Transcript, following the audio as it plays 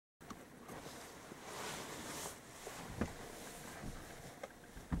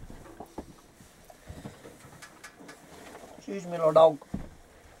Excuse me, little dog.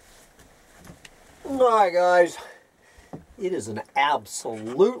 Alright, guys. It is an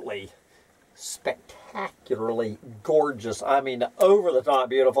absolutely spectacularly gorgeous, I mean, over-the-top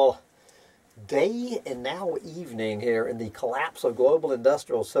beautiful day and now evening here in the collapse of global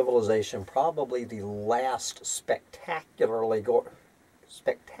industrial civilization. Probably the last spectacularly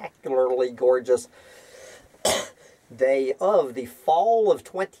gorgeous day of the fall of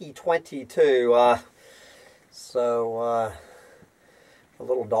 2022. The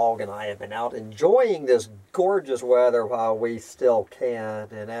little dog and I have been out enjoying this gorgeous weather while we still can,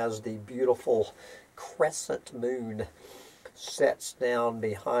 and as the beautiful crescent moon sets down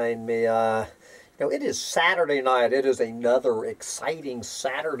behind me, it is Saturday night. It is another exciting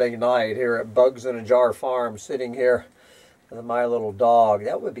Saturday night here at Bugs in a Jar Farm, sitting here with my little dog.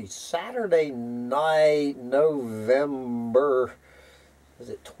 That would be Saturday night, November, is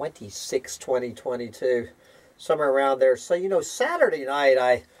it 26, 2022? Somewhere around there. So, Saturday night,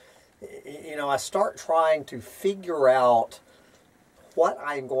 I start trying to figure out what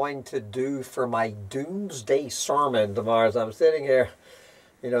I'm going to do for my doomsday sermon tomorrow as I'm sitting here.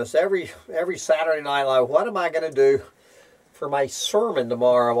 So every Saturday night, like, what am I going to do for my sermon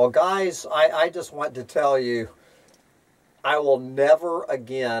tomorrow? Well, guys, I just want to tell you, I will never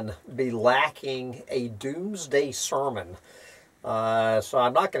again be lacking a doomsday sermon. So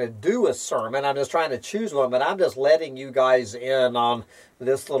I'm not going to do a sermon. I'm just trying to choose one, but I'm just letting you guys in on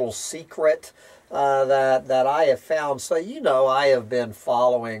this little secret that I have found. So, I have been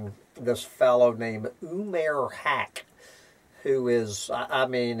following this fellow named Umair Haque, who is,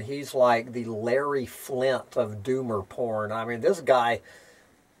 he's like the Larry Flint of doomer porn. I mean, this guy,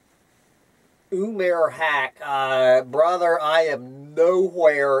 Umair Haque, brother, I am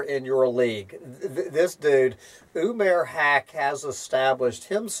nowhere in your league. This dude, Umair Haque, has established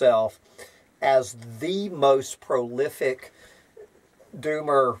himself as the most prolific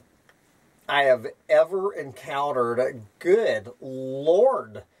doomer I have ever encountered. Good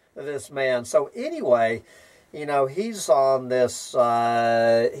Lord, this man. So anyway, he's on this,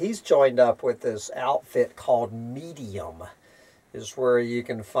 he's joined up with this outfit called Medium, is where you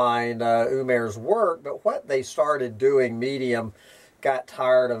can find Umair's work. But what they started doing, Medium got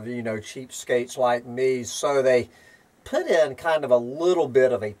tired of, cheapskates like me, so they put in kind of a little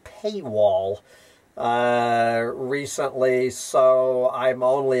bit of a paywall recently. So I'm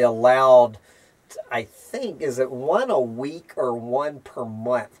only allowed, I think, is it one a week or one per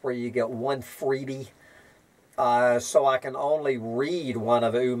month, where you get one freebie? So I can only read one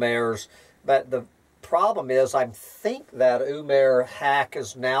of Umair's, but the problem is, I think that Umair Haque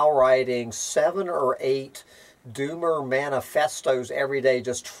is now writing 7 or 8 doomer manifestos every day,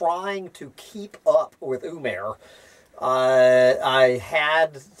 just trying to keep up with Umair. I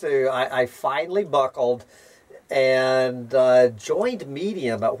finally buckled and joined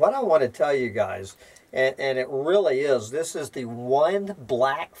Medium. But what I want to tell you guys, and it really is, this is the one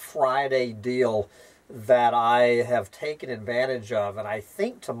Black Friday deal that I have taken advantage of, and I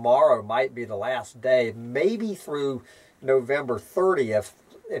think tomorrow might be the last day, maybe through November 30th.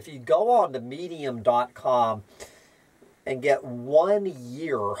 If you go on to medium.com and get 1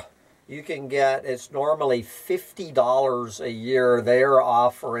 year, you can get, it's normally $50 a year. They're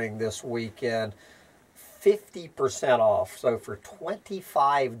offering this weekend 50% off. So for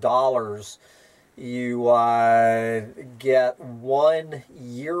 $25, you get 1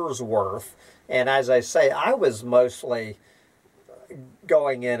 year's worth. And as I say, I was mostly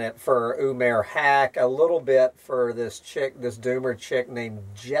going in it for Umair Haque, a little bit for this chick, this doomer chick named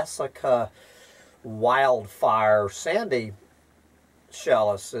Jessica Wildfire. Sandy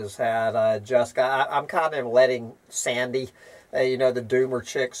Shellis has had Jessica. I'm kind of letting Sandy, the doomer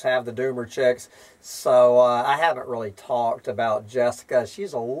chicks have the doomer chicks. So I haven't really talked about Jessica.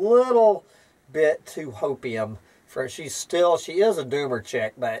 She's a little bit too hopium. She is a doomer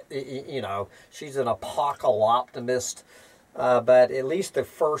chick, but, she's an apocalyptimist. But at least the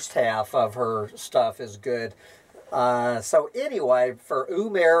first half of her stuff is good. So anyway, for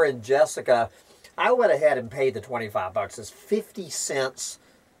Umair and Jessica, I went ahead and paid the $25. It's 50 cents.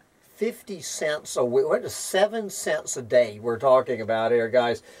 50 cents a week. What is 7 cents a day we're talking about here,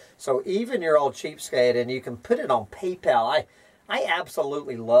 guys? So even your old cheapskate, and you can put it on PayPal. I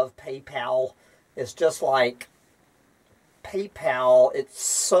absolutely love PayPal. It's just like PayPal, it's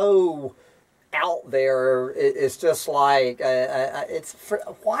so out there. It's just like,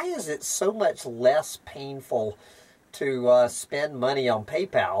 why is it so much less painful to spend money on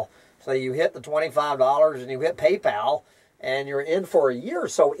PayPal? So you hit the $25 and you hit PayPal and you're in for a year.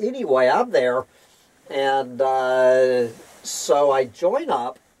 So anyway, I'm there, and so I join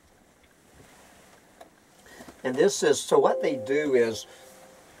up, And this is, so what they do is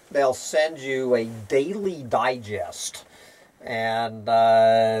they'll send you a daily digest. And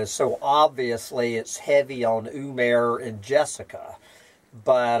so obviously it's heavy on Umair and Jessica.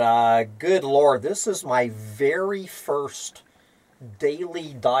 But good Lord, this is my very first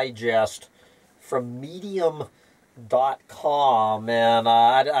daily digest from Medium.com, and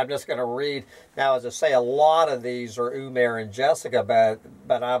I'm just going to read. Now, as I say, a lot of these are Umair and Jessica,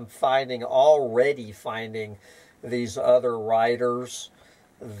 but I'm already finding these other writers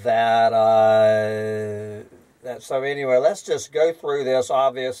that, so anyway, let's just go through this,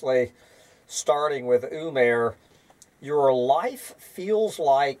 obviously, starting with Umair. Your life feels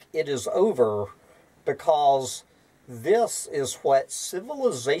like it is over because this is what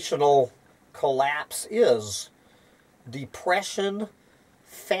civilizational collapse is. Depression,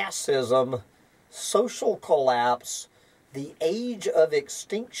 fascism, social collapse. The age of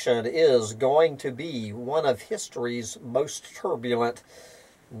extinction is going to be one of history's most turbulent.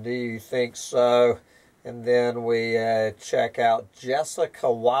 Do you think so? And then we check out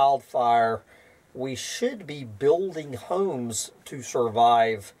Jessica Wildfire. We should be building homes to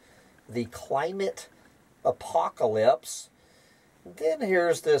survive the climate apocalypse. Then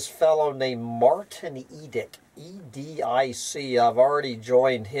here's this fellow named Martin Edic, E-D-I-C. I've already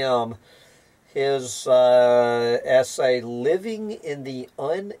joined him. His essay, Living in the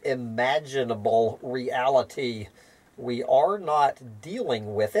Unimaginable Reality. We are not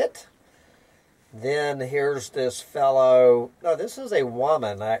dealing with it. Then here's this fellow, no, this is a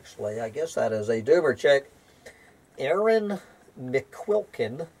woman, actually. I guess that is a Doomer chick. Erin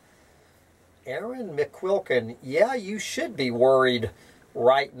McQuilkin. Erin McQuilkin, yeah, you should be worried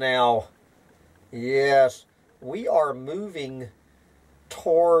right now. Yes, we are moving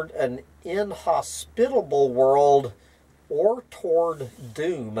toward an inhospitable world or toward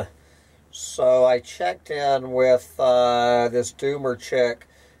doom. So I checked in with this Doomer chick,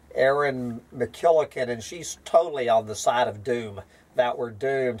 Erin McQuilkin, and she's totally on the side of doom, that we're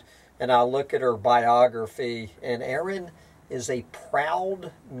doomed. And I look at her biography, and Erin is a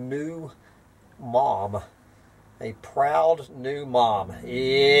proud new mom. A proud new mom.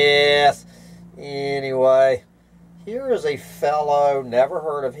 Yes. Anyway, here is a fellow, never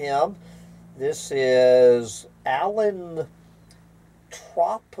heard of him. This is Alan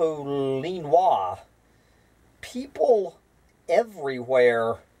Tropolinois. People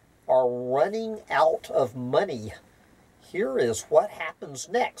everywhere are running out of money. Here is what happens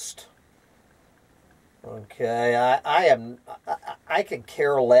next. Okay, I could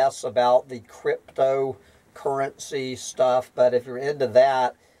care less about the cryptocurrency stuff, but if you're into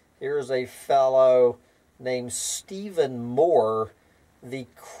that, here's a fellow named Stephen Moore. The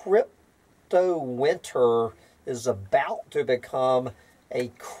crypto winter is about to become a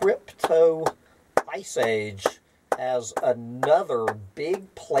crypto ice age as another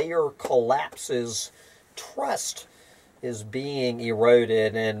big player collapses. Trust is being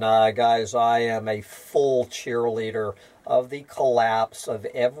eroded, and guys, I am a full cheerleader of the collapse of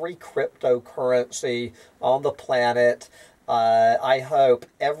every cryptocurrency on the planet. I hope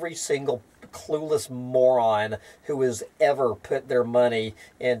every single clueless moron who has ever put their money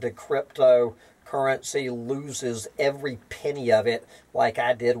into cryptocurrency loses every penny of it, like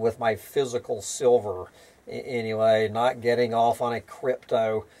I did with my physical silver. Anyway, not getting off on a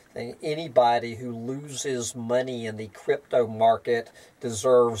crypto thing. Anybody who loses money in the crypto market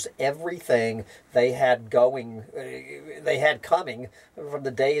deserves everything they had coming from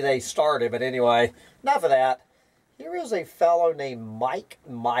the day they started. But anyway, enough of that. Here is a fellow named Mike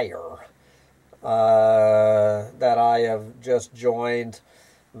Meyer that I have just joined.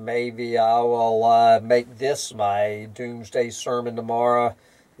 Maybe I will make this my doomsday sermon tomorrow.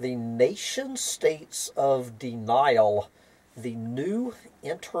 The nation states of denial, the new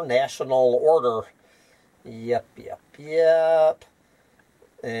international order. Yep.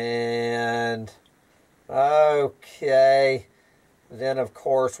 And, okay. Then, of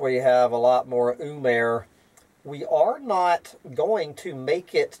course, we have a lot more Umair. We are not going to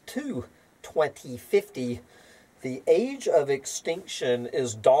make it to 2050. The age of extinction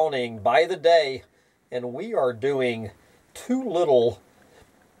is dawning by the day, and we are doing too little,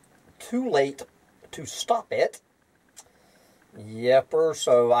 too late to stop it. Yepper,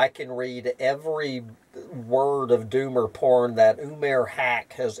 so I can read every word of doomer porn that Umair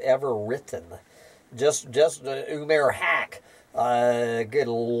Haque has ever written. Just Umair Haque. Good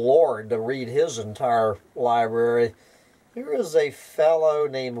Lord, to read his entire library. Here is a fellow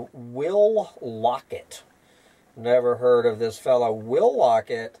named Will Lockett. Never heard of this fellow. Will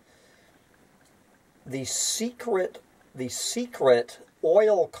Lockett. The secret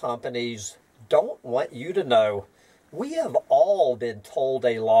oil companies don't want you to know. We have all been told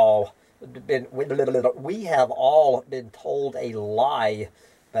a we have all been told a lie,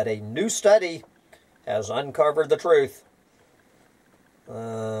 but a new study has uncovered the truth.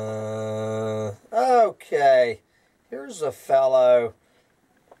 Okay, here's a fellow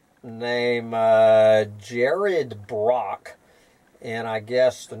named Jared Brock, and I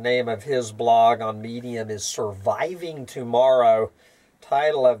guess the name of his blog on Medium is Surviving Tomorrow.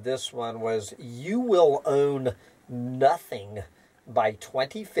 Title of this one was You Will Own Nothing by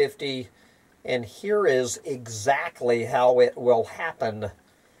 2050, and here is exactly how it will happen.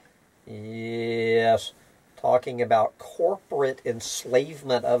 Yes, talking about corporate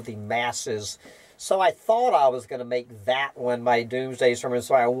enslavement of the masses. So I thought I was going to make that one my doomsday sermon,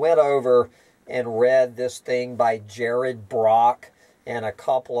 so I went over and read this thing by Jared Brock and a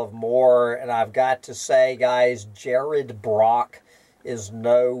couple of more, and I've got to say, guys, Jared Brock is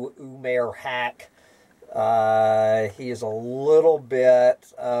no Umair Haque. He is a little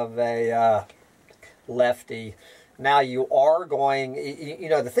bit of a lefty. Now, you are going, you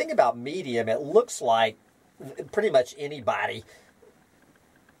know, the thing about Medium, it looks like pretty much anybody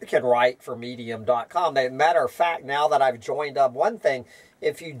can write for Medium.com. Matter of fact, now that I've joined up, one thing,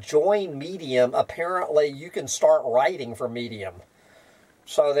 if you join Medium, apparently you can start writing for Medium.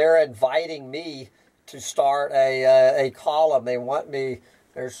 So they're inviting me to start a column. They want me,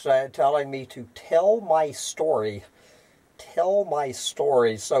 they're telling me to tell my story. Tell my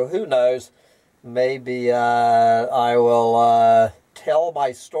story. So who knows? Maybe I will tell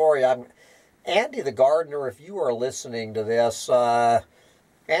my story. I'm Andy the Gardener. If you are listening to this,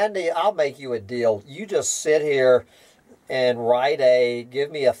 Andy, I'll make you a deal. You just sit here and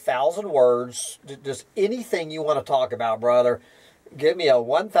give me 1,000 words, just anything you want to talk about, brother. Give me a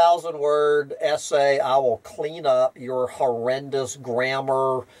 1,000-word essay. I will clean up your horrendous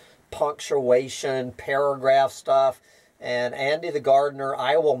grammar, punctuation, paragraph stuff. And Andy the Gardener,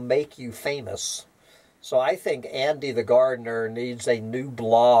 I will make you famous. So I think Andy the Gardener needs a new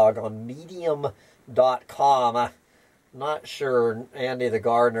blog on Medium.com. I'm not sure Andy the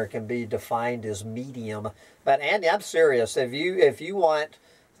Gardener can be defined as Medium. But Andy, I'm serious. If you want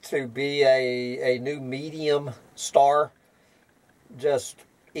to be a new Medium star, just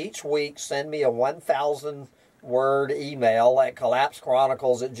each week send me a 1,000-word email at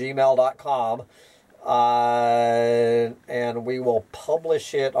collapsechronicles@gmail.com. And we will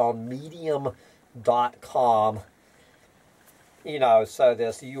publish it on Medium.com. You know, so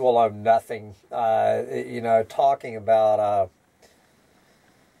this You Will Own Nothing, you know, talking about,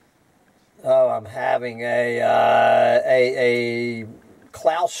 I'm having a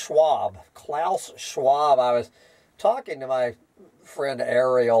Klaus Schwab. Klaus Schwab, I was talking to my friend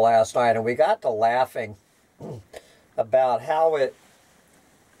Ariel last night, and we got to laughing about how it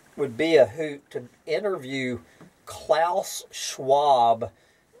would be a hoot to interview Klaus Schwab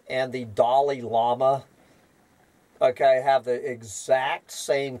and the Dalai Lama. Okay, have the exact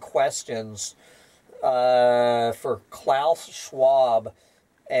same questions for Klaus Schwab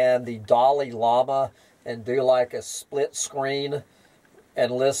and the Dalai Lama, and do like a split screen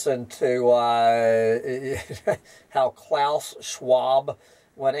and listen to how Klaus Schwab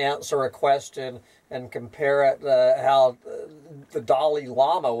would answer a question, and compare it how the Dalai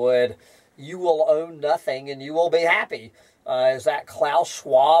Lama would. You will own nothing and you will be happy. Is that Klaus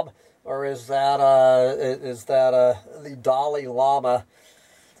Schwab, or is that the Dalai Lama?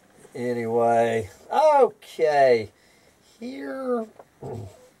 Anyway, okay. Here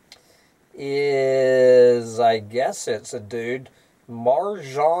is, I guess it's a dude,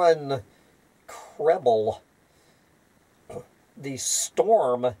 Marjan Krebel. The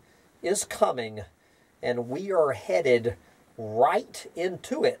storm is coming, and we are headed right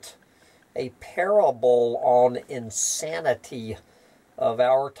into it. A parable on insanity of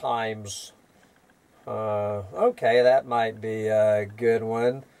our times. Okay, that might be a good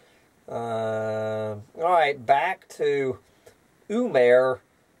one. All right, back to Umair.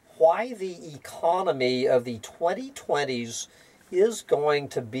 Why the economy of the 2020s is going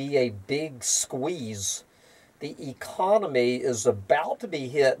to be a big squeeze. The economy is about to be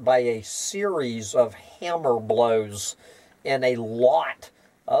hit by a series of hammer blows, and a lot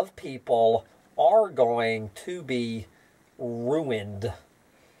of people are going to be ruined.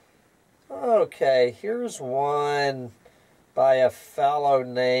 Okay, here's one by a fellow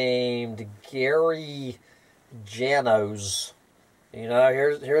named Gary Janos. You know,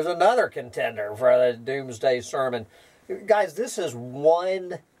 here's another contender for the Doomsday Sermon. Guys, this is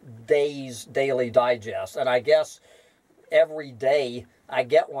one day's Daily Digest, and I guess every day I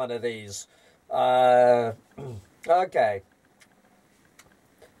get one of these. Okay.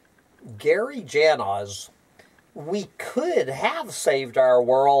 Gary Janaz, we could have saved our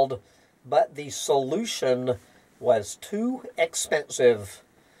world, but the solution was too expensive.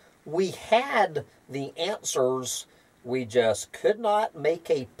 We had the answers, we just could not make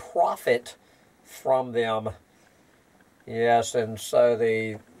a profit from them. Yes, and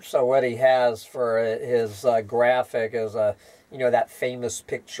so what he has for his graphic is that famous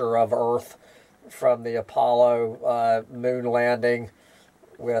picture of Earth from the Apollo moon landing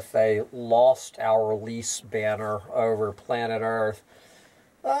with a "Lost Our Lease" banner over planet Earth.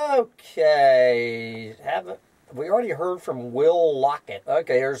 Okay, we already heard from Will Lockett.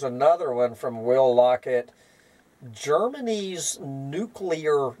 Okay, here's another one from Will Lockett. Germany's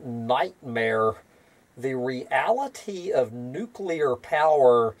nuclear nightmare. The reality of nuclear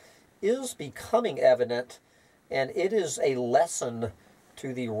power is becoming evident, and it is a lesson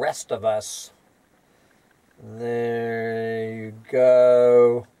to the rest of us. There you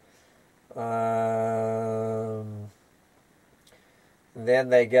go. Then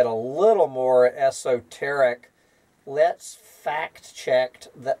they get a little more esoteric. Let's fact check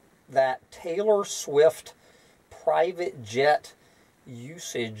that Taylor Swift private jet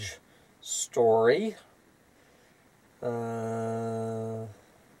usage story.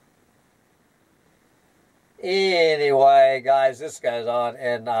 Anyway, guys, this goes on,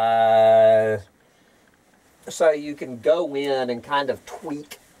 and so you can go in and kind of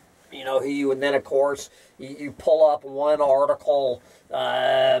tweak, and then of course you pull up one article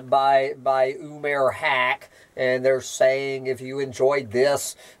by Umair Haque, and they're saying if you enjoyed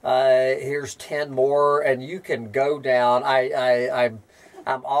this, here's 10 more, and you can go down.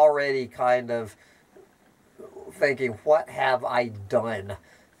 I'm already kind of thinking, what have I done?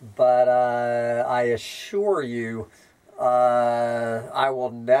 But I assure you, I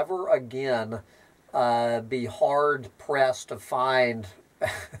will never again be hard-pressed to find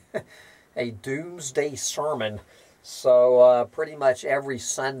a doomsday sermon. So pretty much every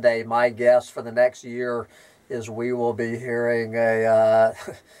Sunday, my guess for the next year is we will be hearing an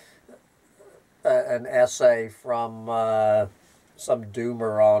essay from some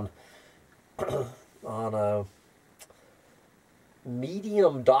doomer on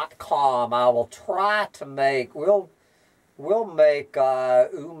medium.com. I will try to make, we'll make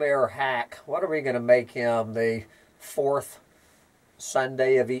Umair Haque. What are we going to make him? The 4th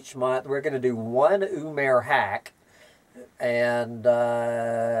Sunday of each month. We're going to do one Umair Haque and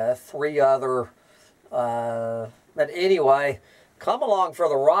 3 other. But anyway, come along for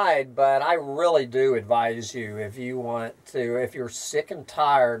the ride. But I really do advise you, if you're sick and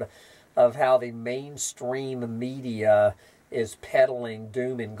tired of how the mainstream media is peddling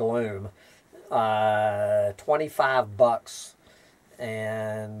doom and gloom, $25,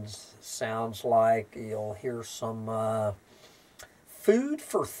 and sounds like you'll hear some food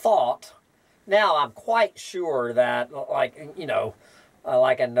for thought. Now, I'm quite sure that, like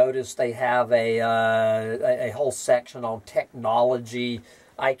I noticed they have a whole section on technology.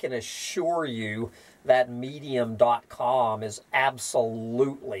 I can assure you that medium.com is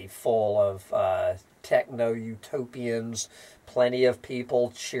absolutely full of techno-utopians, plenty of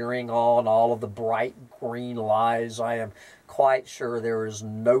people cheering on all of the bright green lies. I am quite sure there is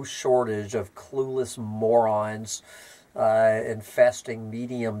no shortage of clueless morons infesting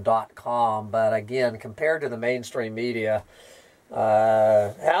medium.com. But again, compared to the mainstream media,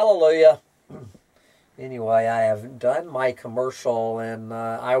 hallelujah. Anyway, I have done my commercial, and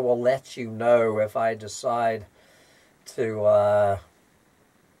I will let you know if I decide to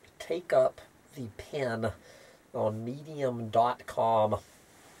take up the pen on medium.com.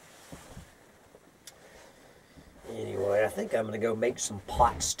 Anyway, I think I'm going to go make some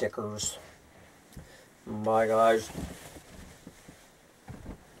pot stickers. Bye, guys.